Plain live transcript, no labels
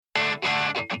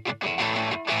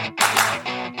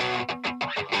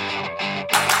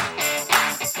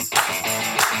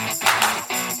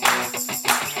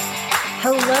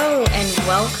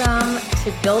Welcome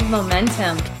to Build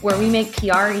Momentum, where we make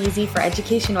PR easy for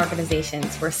education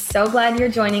organizations. We're so glad you're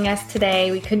joining us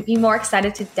today. We couldn't be more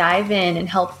excited to dive in and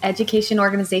help education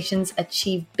organizations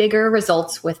achieve bigger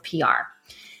results with PR.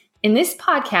 In this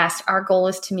podcast, our goal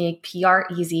is to make PR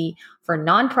easy for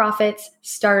nonprofits,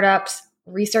 startups,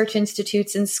 research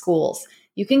institutes, and schools.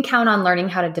 You can count on learning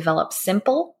how to develop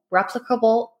simple,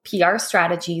 replicable PR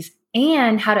strategies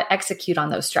and how to execute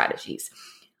on those strategies.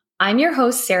 I'm your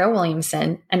host, Sarah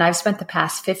Williamson, and I've spent the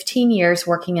past 15 years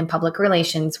working in public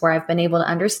relations where I've been able to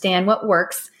understand what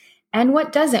works and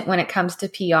what doesn't when it comes to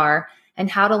PR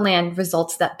and how to land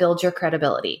results that build your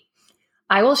credibility.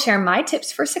 I will share my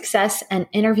tips for success and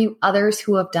interview others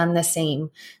who have done the same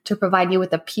to provide you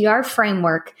with a PR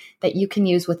framework that you can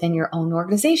use within your own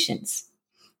organizations.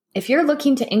 If you're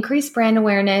looking to increase brand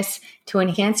awareness, to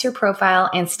enhance your profile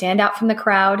and stand out from the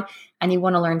crowd, and you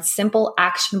want to learn simple,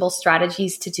 actionable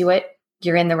strategies to do it,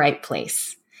 you're in the right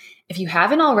place. If you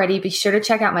haven't already, be sure to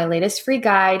check out my latest free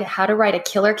guide, How to Write a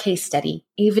Killer Case Study,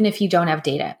 even if you don't have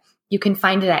data. You can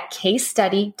find it at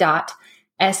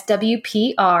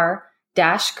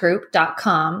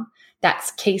casestudy.swpr-group.com.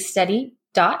 That's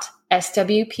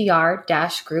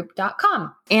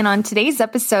casestudy.swpr-group.com. And on today's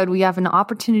episode, we have an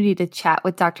opportunity to chat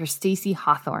with Dr. Stacey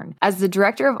Hawthorne. As the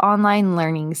Director of Online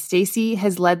Learning, Stacey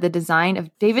has led the design of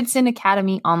Davidson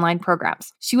Academy online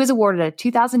programs. She was awarded a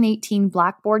 2018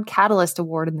 Blackboard Catalyst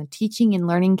Award in the Teaching and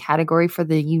Learning category for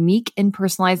the unique and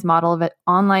personalized model of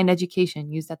online education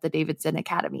used at the Davidson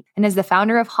Academy. And as the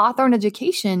founder of Hawthorne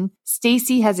Education,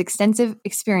 Stacey has extensive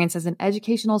experience as an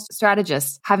educational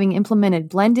strategist, having implemented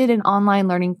blended and online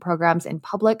learning programs in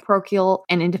public, parochial,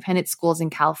 and independent schools in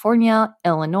California,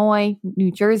 Illinois,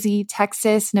 New Jersey,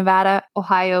 Texas, Nevada,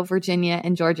 Ohio, Virginia,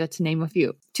 and Georgia, to name a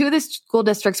few. Two of the school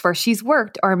districts where she's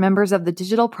worked are members of the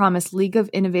Digital Promise League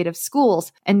of Innovative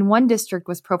Schools, and one district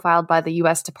was profiled by the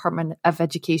U.S. Department of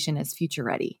Education as Future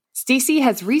Ready. Stacey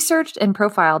has researched and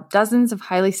profiled dozens of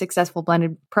highly successful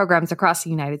blended programs across the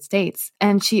United States,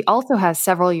 and she also has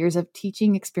several years of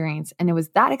teaching experience, and it was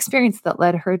that experience that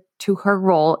led her to her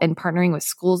role in partnering with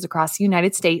schools across the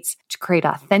United States to create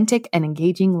authentic and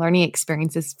engaging learning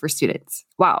experiences for students.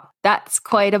 Wow, that's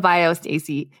quite a bio,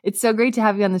 Stacey. It's so great to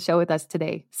have you on the show with us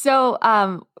today. So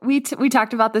we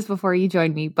talked about this before you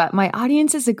joined me, but my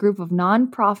audience is a group of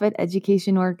nonprofit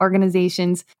education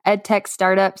organizations, ed tech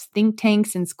startups, think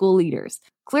tanks, and school leaders.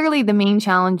 Clearly, the main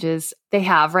challenges they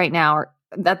have right now are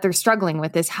that they're struggling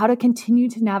with is how to continue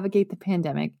to navigate the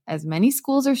pandemic, as many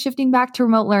schools are shifting back to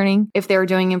remote learning if they were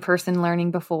doing in-person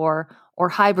learning before, or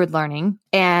hybrid learning.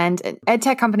 And ed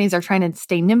tech companies are trying to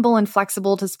stay nimble and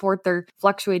flexible to support their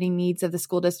fluctuating needs of the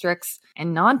school districts.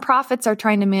 And nonprofits are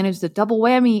trying to manage the double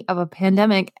whammy of a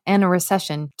pandemic and a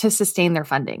recession to sustain their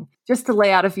funding. Just to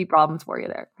lay out a few problems for you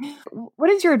there. What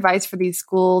is your advice for these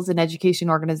schools and education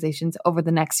organizations over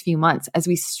the next few months as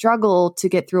we struggle to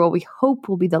get through what we hope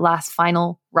will be the last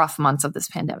final rough months of this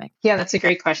pandemic? Yeah, that's a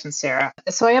great question, Sarah.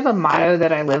 So I have a motto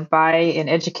that I live by in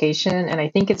education, and I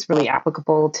think it's really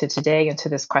applicable to today and to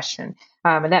this question.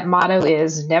 And that motto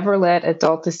is never let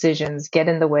adult decisions get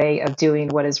in the way of doing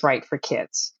what is right for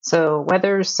kids. So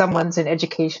whether someone's in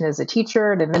education as a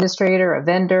teacher, an administrator, a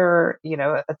vendor,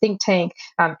 a think tank,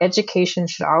 education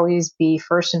should always be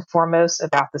first and foremost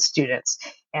about the students.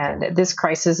 And this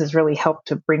crisis has really helped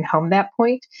to bring home that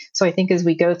point. So I think as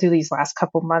we go through these last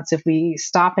couple of months, if we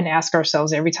stop and ask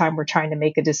ourselves every time we're trying to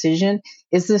make a decision,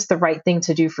 is this the right thing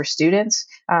to do for students?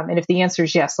 And if the answer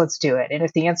is yes, let's do it. And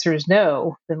if the answer is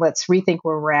no, then let's rethink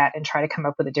where we're at and try to come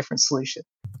up with a different solution.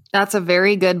 That's a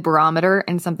very good barometer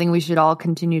and something we should all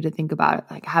continue to think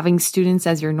about. Like having students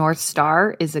as your North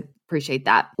Star appreciate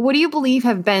that. What do you believe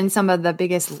have been some of the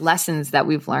biggest lessons that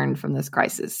we've learned from this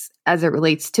crisis as it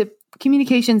relates to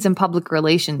communications and public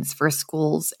relations for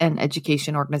schools and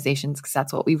education organizations? Because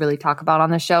that's what we really talk about on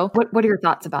the show. What are your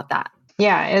thoughts about that?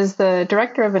 Yeah, as the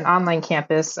director of an online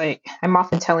campus, I'm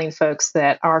often telling folks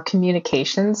that our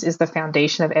communications is the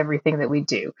foundation of everything that we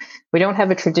do. We don't have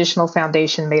a traditional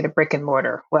foundation made of brick and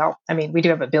mortar. Well, we do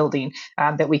have a building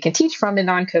that we can teach from in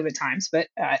non-COVID times, but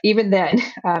even then,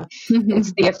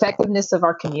 it's the effectiveness of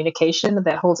our communication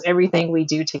that holds everything we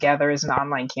do together as an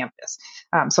online campus.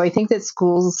 So I think that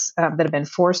schools that have been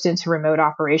forced into remote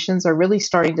operations are really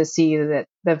starting to see that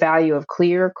the value of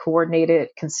clear, coordinated,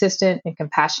 consistent, and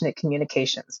compassionate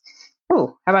communications.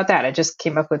 Oh, how about that? I just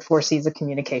came up with 4 C's of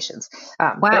communications.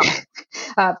 Wow.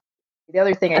 The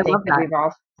other thing I think that we've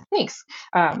all, thanks.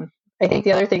 I think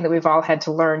the other thing that we've all had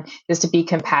to learn is to be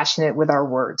compassionate with our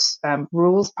words.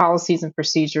 Rules, policies, and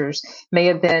procedures may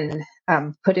have been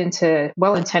put into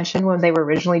well-intentioned when they were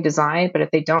originally designed, but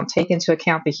if they don't take into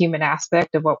account the human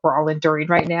aspect of what we're all enduring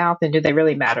right now, then do they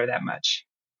really matter that much?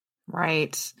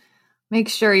 Right. Make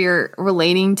sure you're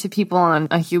relating to people on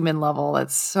a human level.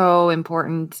 It's so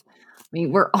important. I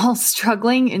mean, we're all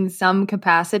struggling in some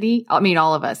capacity. I mean,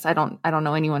 all of us. I don't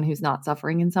know anyone who's not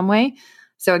suffering in some way.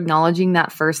 So acknowledging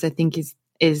that first, I think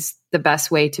is the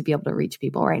best way to be able to reach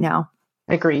people right now.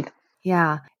 Agreed.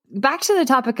 Yeah. Back to the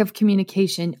topic of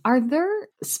communication, are there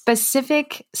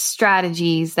specific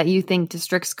strategies that you think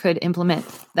districts could implement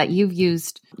that you've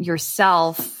used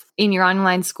yourself in your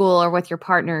online school or with your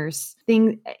partners?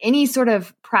 Any sort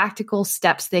of practical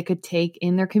steps they could take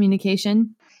in their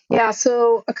communication? Yeah,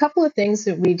 so a couple of things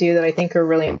that we do that I think are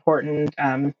really important,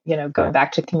 going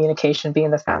back to communication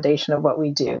being the foundation of what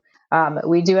we do.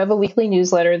 We do have a weekly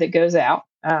newsletter that goes out.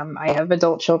 I have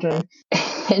adult children,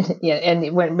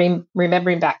 and when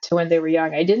remembering back to when they were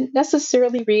young, I didn't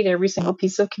necessarily read every single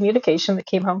piece of communication that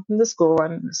came home from the school.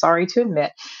 I'm sorry to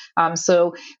admit.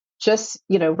 So just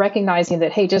recognizing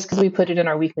that, hey, just because we put it in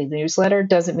our weekly newsletter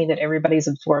doesn't mean that everybody's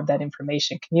absorbed that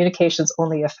information. Communication's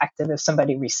only effective if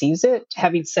somebody receives it.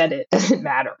 Having said it, doesn't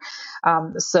matter.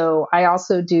 So I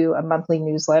also do a monthly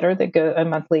newsletter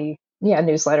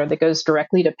newsletter that goes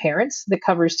directly to parents that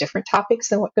covers different topics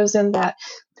than what goes in that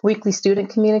weekly student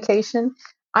communication.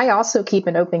 I also keep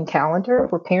an open calendar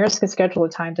where parents can schedule a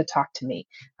time to talk to me.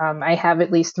 I have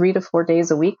at least 3 to 4 days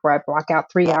a week where I block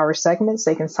out 3-hour segments.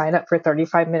 They can sign up for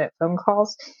 35-minute phone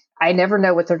calls. I never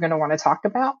know what they're going to want to talk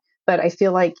about, but I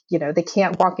feel like, they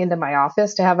can't walk into my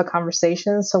office to have a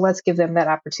conversation. So let's give them that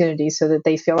opportunity so that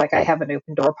they feel like I have an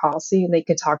open door policy and they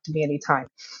can talk to me anytime.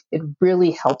 It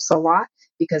really helps a lot,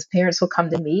 because parents will come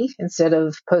to me instead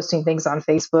of posting things on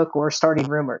Facebook or starting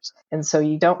rumors. And so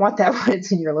you don't want that when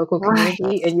it's in your local community,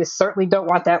 Right. and you certainly don't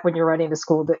want that when you're running a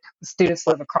school that students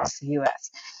live across the U.S.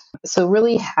 So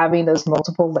really having those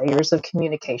multiple layers of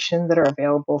communication that are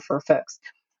available for folks.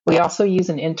 We also use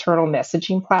an internal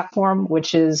messaging platform,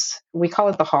 we call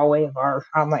it the hallway of our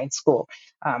online school.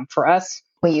 For us,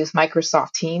 we use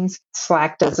Microsoft Teams.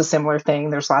 Slack does a similar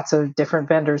thing. There's lots of different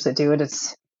vendors that do it.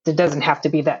 It doesn't have to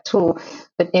be that tool,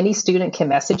 but any student can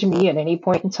message me at any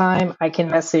point in time. I can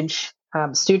message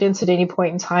students at any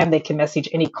point in time. They can message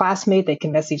any classmate. They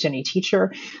can message any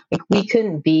teacher. Like, we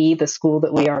couldn't be the school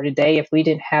that we are today if we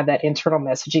didn't have that internal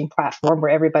messaging platform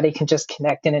where everybody can just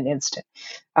connect in an instant.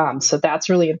 So that's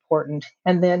really important.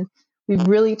 And then we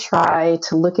really try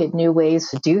to look at new ways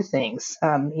to do things.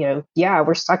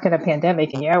 We're stuck in a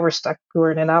pandemic, and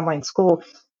we're in an online school,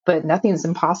 but nothing's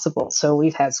impossible. So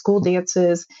we've had school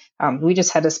dances. We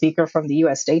just had a speaker from the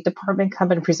U.S. State Department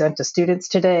come and present to students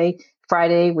today.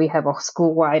 Friday, we have a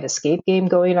school-wide escape game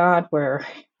going on where,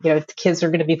 the kids are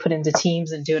going to be put into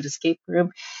teams and do an escape room.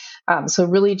 So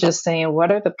really just saying,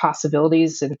 what are the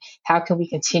possibilities and how can we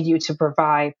continue to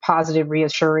provide positive,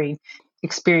 reassuring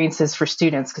experiences for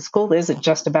students? Because school isn't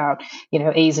just about,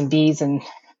 A's and B's and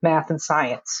math and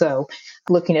science. So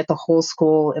looking at the whole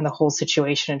school and the whole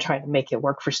situation and trying to make it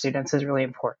work for students is really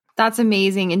important. That's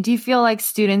amazing. And do you feel like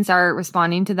students are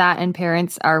responding to that and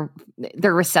parents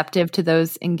they're receptive to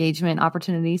those engagement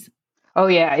opportunities? Oh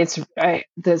yeah,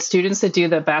 the students that do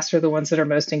the best are the ones that are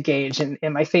most engaged. And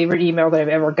my favorite email that I've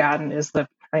ever gotten is the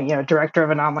director of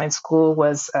an online school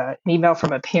was an email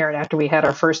from a parent after we had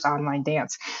our first online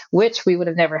dance, which we would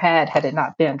have never had it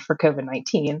not been for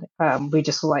COVID-19. We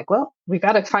just were like, well, we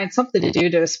got to find something to do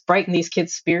to brighten these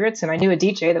kids' spirits. And I knew a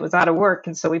DJ that was out of work,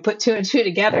 and so we put 2 and 2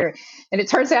 together. And it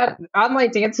turns out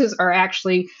online dances are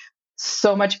actually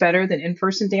so much better than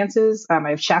in-person dances.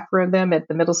 I've chaperoned them at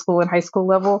the middle school and high school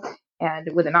level. And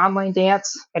with an online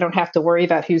dance, I don't have to worry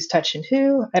about who's touching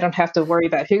who. I don't have to worry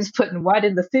about who's putting what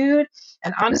in the food.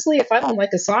 And honestly, if I don't like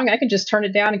a song, I can just turn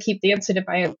it down and keep dancing in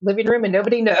my living room and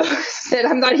nobody knows that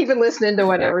I'm not even listening to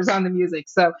whatever's on the music.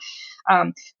 So,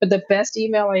 but the best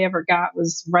email I ever got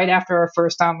was right after our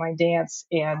first online dance.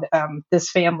 And this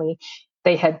family,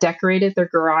 they had decorated their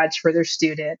garage for their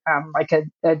student,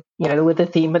 with the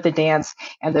theme of the dance.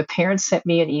 And the parents sent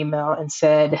me an email and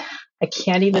said, I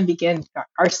can't even begin.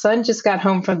 Our son just got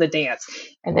home from the dance.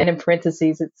 And then in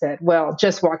parentheses, it said, well,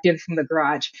 just walked in from the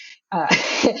garage.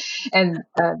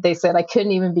 They said, I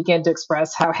couldn't even begin to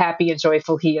express how happy and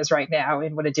joyful he is right now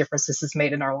and what a difference this has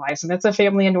made in our lives. And that's a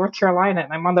family in North Carolina,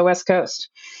 and I'm on the West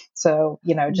Coast. So,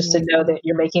 just to know that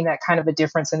you're making that kind of a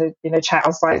difference in a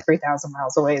child's life 3,000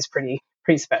 miles away is pretty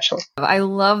special. I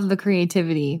love the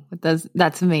creativity with those.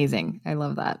 That's amazing. I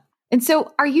love that. And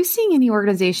so are you seeing any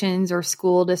organizations or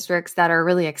school districts that are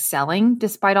really excelling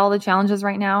despite all the challenges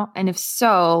right now? And if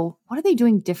so, what are they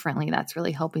doing differently that's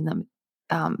really helping them?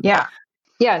 Yeah.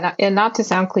 Yeah, and not to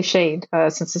sound cliched,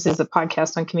 since this is a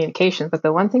podcast on communication, but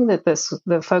the one thing that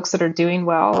the folks that are doing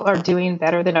well are doing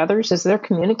better than others is they're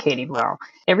communicating well.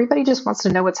 Everybody just wants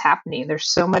to know what's happening.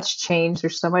 There's so much change,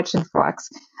 there's so much influx,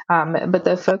 but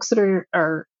the folks that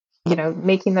are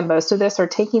making the most of this are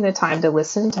taking the time to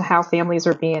listen to how families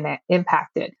are being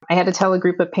impacted. I had to tell a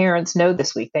group of parents no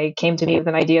this week. They came to me with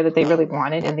an idea that they really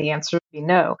wanted, and the answer would be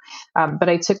no. But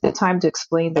I took the time to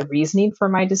explain the reasoning for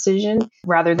my decision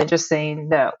rather than just saying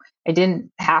no. I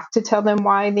didn't have to tell them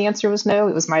why the answer was no.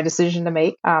 It was my decision to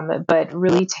make. But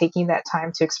really taking that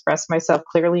time to express myself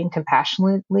clearly and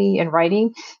compassionately in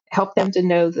writing helped them to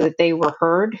know that they were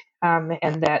heard, and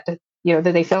that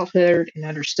that they felt heard and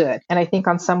understood. And I think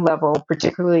on some level,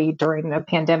 particularly during a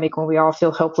pandemic when we all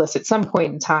feel helpless at some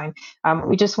point in time,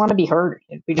 we just want to be heard.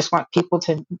 We just want people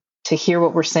to hear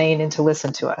what we're saying and to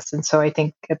listen to us. And so I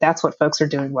think that's what folks are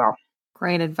doing well.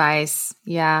 Great advice.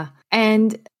 Yeah.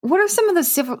 And what are some of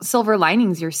the silver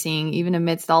linings you're seeing even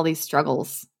amidst all these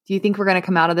struggles? Do you think we're going to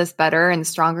come out of this better and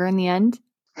stronger in the end?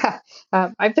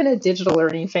 I've been a digital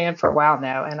learning fan for a while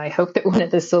now, and I hope that one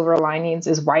of the silver linings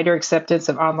is wider acceptance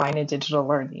of online and digital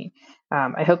learning.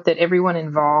 I hope that everyone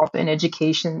involved in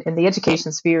education, in the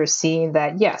education sphere, is seeing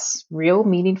that, yes, real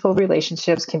meaningful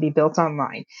relationships can be built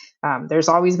online. There's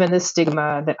always been this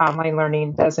stigma that online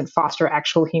learning doesn't foster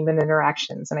actual human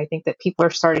interactions, and I think that people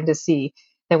are starting to see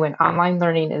that when online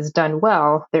learning is done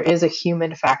well, there is a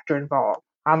human factor involved.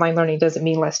 Online learning doesn't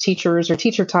mean less teachers or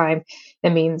teacher time. It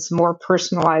means more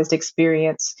personalized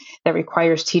experience that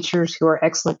requires teachers who are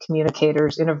excellent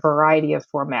communicators in a variety of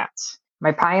formats.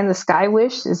 My pie in the sky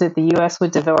wish is that the U.S.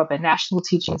 would develop a national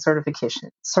teaching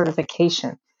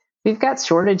certification. We've got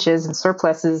shortages and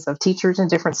surpluses of teachers in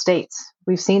different states.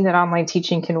 We've seen that online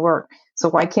teaching can work. So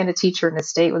why can't a teacher in a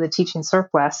state with a teaching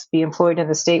surplus be employed in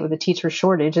a state with a teacher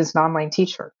shortage as an online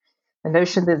teacher? The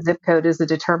notion that zip code is the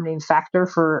determining factor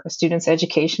for a student's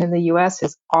education in the U.S.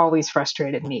 has always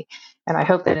frustrated me. And I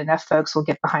hope that enough folks will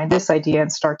get behind this idea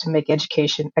and start to make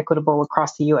education equitable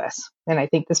across the U.S. And I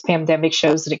think this pandemic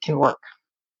shows that it can work.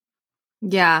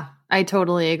 Yeah, I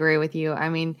totally agree with you. I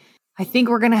mean, I think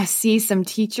we're going to see some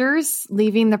teachers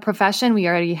leaving the profession. We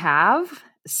already have.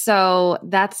 So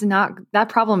that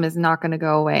problem is not going to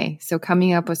go away. So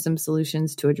coming up with some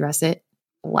solutions to address it,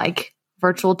 like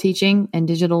virtual teaching and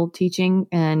digital teaching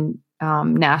and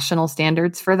national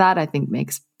standards for that, I think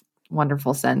makes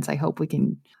wonderful sense. I hope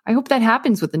that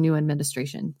happens with the new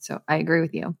administration. So I agree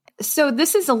with you. So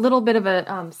this is a little bit of a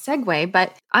segue,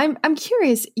 but I'm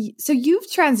curious. So you've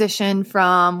transitioned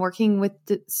from working with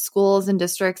schools and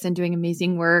districts and doing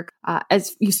amazing work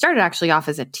as you started actually off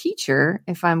as a teacher,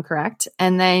 if I'm correct,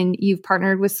 and then you've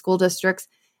partnered with school districts.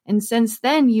 And since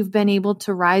then, you've been able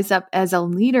to rise up as a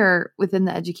leader within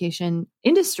the education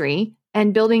industry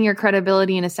and building your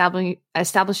credibility and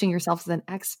establishing yourself as an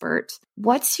expert.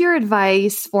 What's your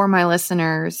advice for my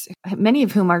listeners, many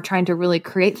of whom are trying to really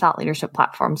create thought leadership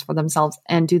platforms for themselves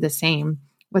and do the same?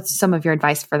 What's some of your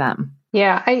advice for them?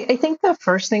 Yeah, I think the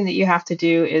first thing that you have to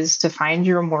do is to find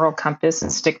your moral compass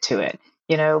and stick to it.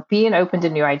 Being open to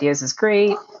new ideas is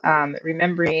great.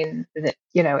 Remembering that,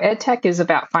 ed tech is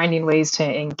about finding ways to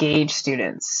engage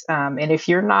students. And if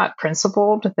you're not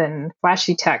principled, then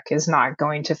flashy tech is not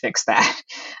going to fix that.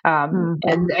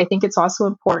 And I think it's also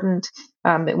important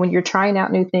when you're trying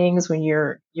out new things, when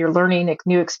you're learning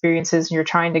new experiences and you're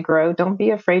trying to grow, don't be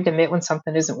afraid to admit when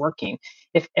something isn't working.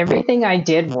 If everything I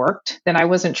did worked, then I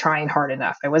wasn't trying hard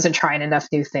enough. I wasn't trying enough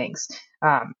new things.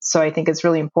 So I think it's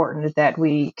really important that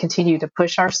we continue to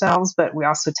push ourselves, but we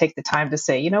also take the time to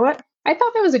say, you know what? I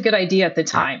thought that was a good idea at the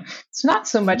time. It's not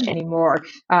so much anymore.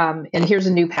 And here's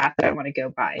a new path that I want to go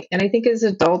by. And I think as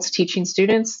adults teaching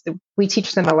students, we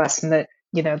teach them a lesson that,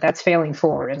 that's failing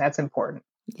forward, and that's important.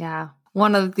 Yeah.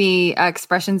 One of the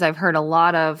expressions I've heard a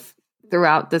lot of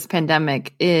throughout this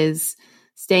pandemic is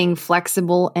staying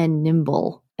flexible and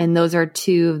nimble. And those are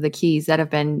two of the keys that have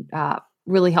been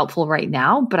really helpful right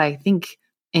now. But I think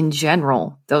in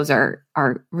general, those are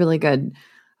really good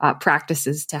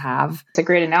practices to have. It's a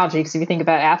great analogy because if you think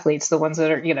about athletes, the ones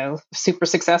that are, super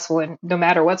successful in no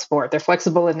matter what sport, they're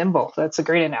flexible and nimble. That's a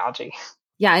great analogy.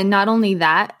 Yeah. And not only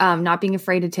that, not being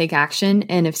afraid to take action.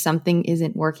 And if something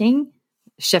isn't working,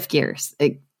 shift gears,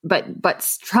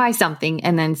 but try something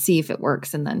and then see if it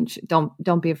works. And then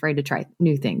don't be afraid to try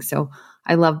new things. So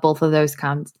I love both of those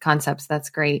concepts.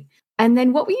 That's great. And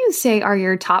then what would you say are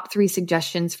your top 3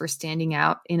 suggestions for standing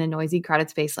out in a noisy,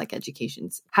 crowded space like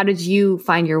education's? How did you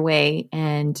find your way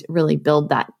and really build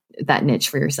that niche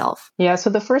for yourself? Yeah.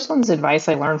 So the first one's advice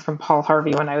I learned from Paul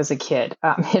Harvey when I was a kid.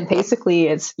 And basically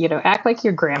it's, act like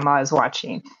your grandma is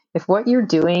watching. If what you're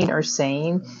doing or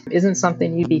saying isn't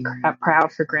something you'd be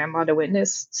proud for grandma to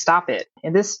witness, stop it.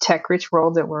 In this tech-rich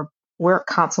world that we're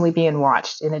constantly being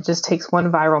watched, and it just takes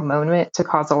one viral moment to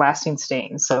cause a lasting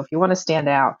stain. So if you want to stand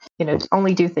out,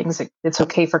 only do things that it's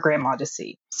okay for grandma to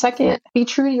see. Second, be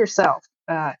true to yourself.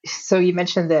 So you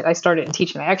mentioned that I started in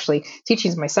teaching. Teaching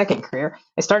is my second career.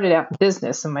 I started out in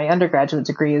business, and my undergraduate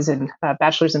degree is in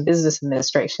bachelor's in business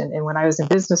administration. And when I was in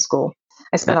business school,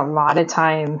 I spent a lot of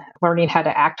time learning how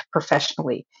to act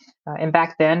professionally. And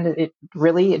back then,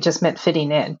 it just meant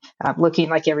fitting in, looking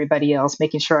like everybody else,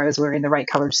 making sure I was wearing the right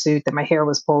colored suit, that my hair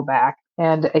was pulled back.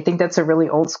 And I think that's a really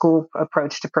old school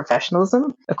approach to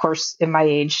professionalism. Of course, in my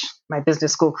age, my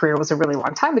business school career was a really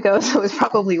long time ago, so it was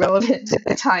probably relevant at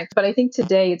the time. But I think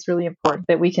today it's really important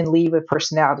that we can lead with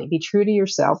personality, be true to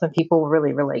yourself, and people will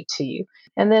really relate to you.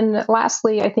 And then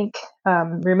lastly, I think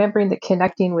remembering that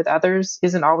connecting with others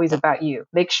isn't always about you.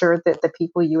 Make sure that the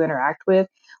people you interact with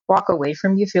walk away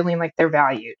from you feeling like they're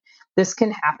valued. This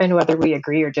can happen whether we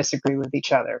agree or disagree with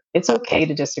each other. It's okay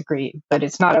to disagree, but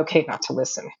it's not okay not to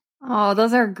listen. Oh,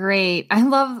 those are great. I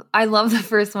love the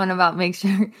first one about make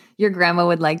sure your grandma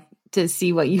would like to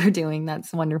see what you're doing.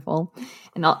 That's wonderful.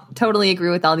 And I'll totally agree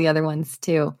with all the other ones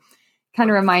too. Kind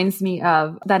of reminds me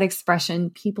of that expression,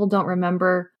 people don't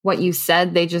remember what you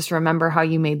said, they just remember how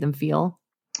you made them feel.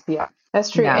 Yeah,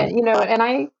 that's true. Yeah. And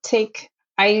I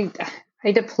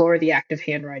deplore the act of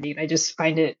handwriting. I just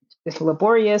find it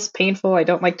laborious, painful. I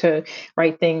don't like to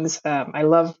write things.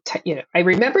 I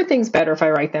remember things better if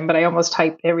I write them, but I almost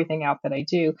type everything out that I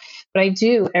do. But I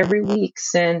do every week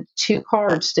send 2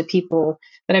 cards to people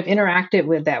that I've interacted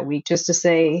with that week, just to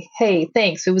say, hey,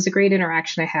 thanks. It was a great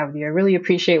interaction I had with you. I really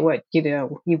appreciate what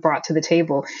you brought to the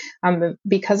table.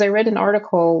 Because I read an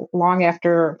article long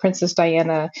after Princess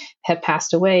Diana had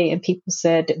passed away, and people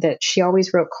said that she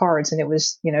always wrote cards, and it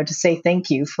was, to say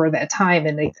thank you for that time,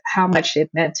 and how much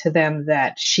it meant to them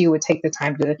that she would take the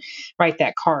time to write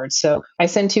that card. So I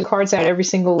send 2 cards out every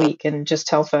single week and just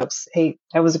tell folks, hey,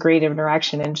 that was a great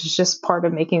interaction. And it's just part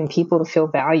of making people to feel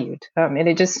valued. And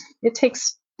it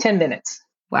takes 10 minutes.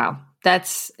 Wow.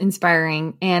 That's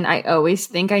inspiring. And I always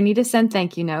think I need to send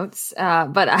thank you notes,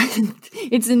 but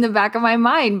it's in the back of my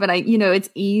mind, but it's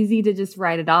easy to just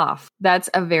write it off. That's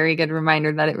a very good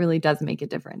reminder that it really does make a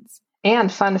difference.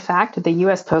 And fun fact, the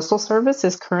U.S. Postal Service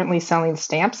is currently selling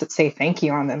stamps that say thank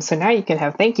you on them. So now you can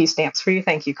have thank you stamps for your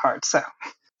thank you cards. So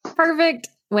perfect.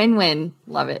 Win-win.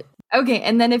 Love it. Okay.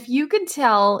 And then if you could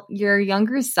tell your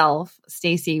younger self,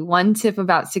 Stacy, one tip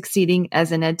about succeeding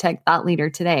as an EdTech thought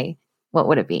leader today, what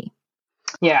would it be?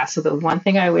 Yeah. So the one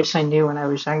thing I wish I knew when I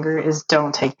was younger is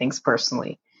don't take things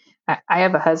personally. I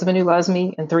have a husband who loves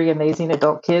me and 3 amazing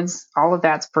adult kids. All of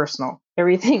that's personal.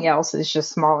 Everything else is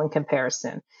just small in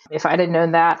comparison. If I'd have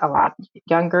known that a lot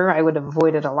younger, I would have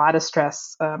avoided a lot of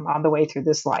stress on the way through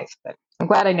this life. But I'm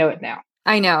glad I know it now.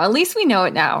 I know. At least we know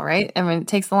it now, right? I mean, it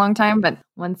takes a long time, but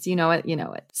once you know it, you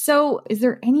know it. So is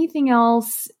there anything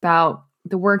else about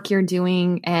the work you're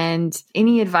doing and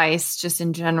any advice just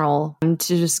in general to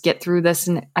just get through this?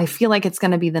 And I feel like it's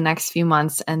going to be the next few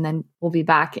months and then we'll be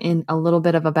back in a little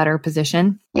bit of a better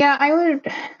position. Yeah,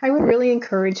 I would really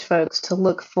encourage folks to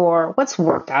look for what's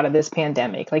worked out of this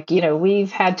pandemic.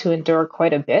 We've had to endure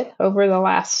quite a bit over the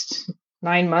last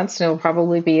 9 months, and it'll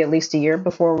probably be at least a year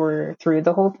before we're through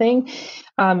the whole thing.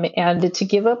 And to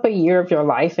give up a year of your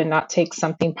life and not take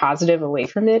something positive away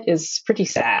from it is pretty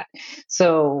sad.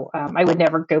 So I would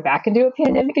never go back and do a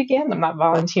pandemic again. I'm not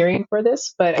volunteering for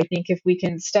this, but I think if we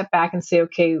can step back and say,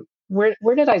 okay,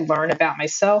 where did I learn about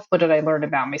myself? What did I learn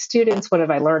about my students? What did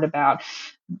I learn about,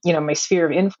 my sphere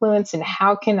of influence? And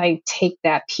how can I take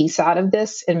that piece out of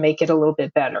this and make it a little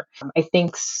bit better? I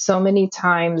think so many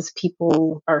times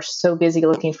people are so busy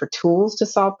looking for tools to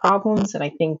solve problems. And I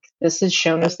think this has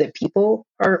shown us that people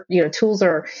are, tools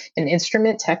are an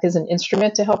instrument. Tech is an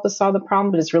instrument to help us solve the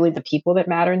problem, but it's really the people that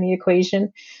matter in the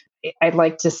equation. I'd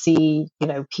like to see,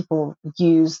 people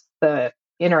use the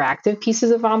interactive pieces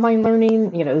of online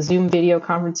learning, Zoom video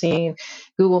conferencing,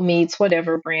 Google Meets,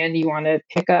 whatever brand you want to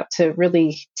pick up to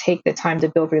really take the time to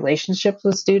build relationships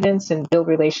with students and build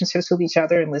relationships with each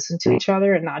other and listen to each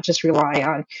other and not just rely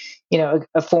on,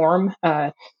 a form,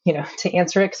 to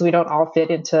answer it because we don't all fit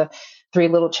into 3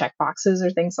 little check boxes or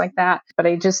things like that. But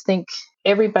I just think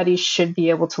everybody should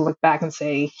be able to look back and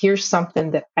say, here's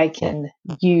something that I can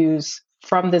use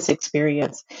from this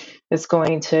experience that's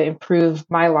going to improve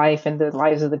my life and the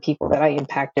lives of the people that I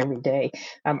impact every day.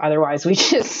 Otherwise, we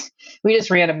just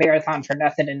ran a marathon for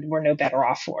nothing and we're no better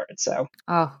off for it. So,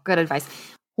 oh, good advice.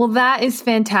 Well, that is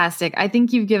fantastic. I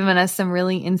think you've given us some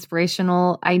really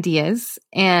inspirational ideas,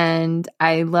 and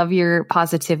I love your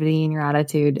positivity and your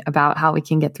attitude about how we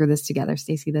can get through this together.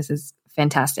 Stacey, this is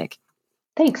fantastic.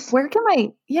 Thanks. Where can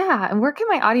my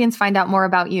audience find out more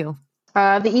about you?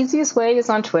 The easiest way is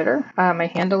on Twitter. My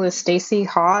handle is Stacy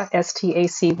Haw,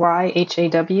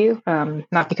 STACYHAW.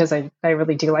 Not because I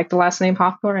really do like the last name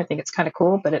Hawthorne. I think it's kind of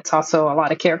cool, but it's also a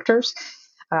lot of characters.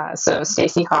 So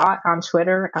Stacy Haw on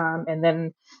Twitter. And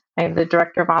then I'm the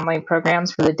director of online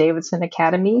programs for the Davidson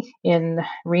Academy in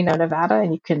Reno, Nevada.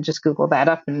 And you can just Google that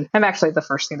up. And I'm actually the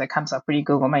first thing that comes up when you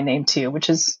Google my name too, which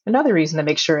is another reason to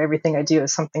make sure everything I do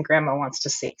is something grandma wants to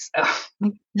see. So.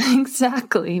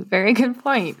 Exactly. Very good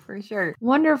point, for sure.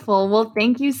 Wonderful. Well,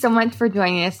 thank you so much for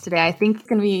joining us today. I think it's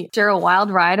going to be a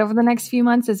wild ride over the next few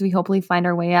months as we hopefully find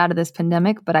our way out of this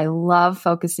pandemic, but I love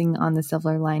focusing on the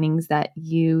silver linings that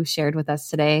you shared with us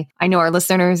today. I know our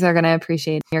listeners are going to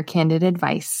appreciate your candid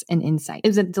advice and insight. It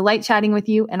was a delight chatting with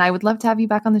you, and I would love to have you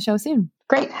back on the show soon.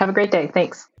 Great. Have a great day.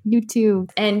 Thanks. You too.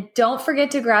 And don't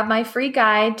forget to grab my free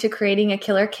guide to creating a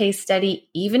killer case study,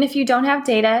 even if you don't have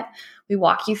data. We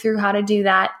walk you through how to do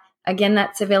that. Again,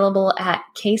 that's available at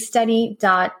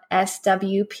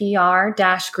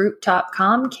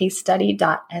casestudy.swpr-group.com,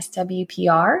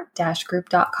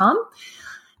 casestudy.swpr-group.com.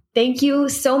 Thank you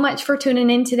so much for tuning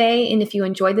in today. And if you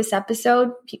enjoyed this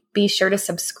episode, be sure to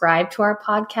subscribe to our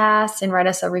podcast and write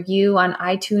us a review on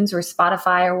iTunes or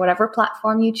Spotify or whatever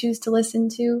platform you choose to listen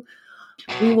to.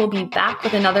 We will be back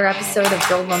with another episode of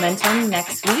Build Momentum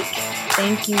next week.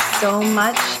 Thank you so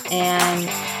much, and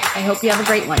I hope you have a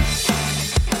great one.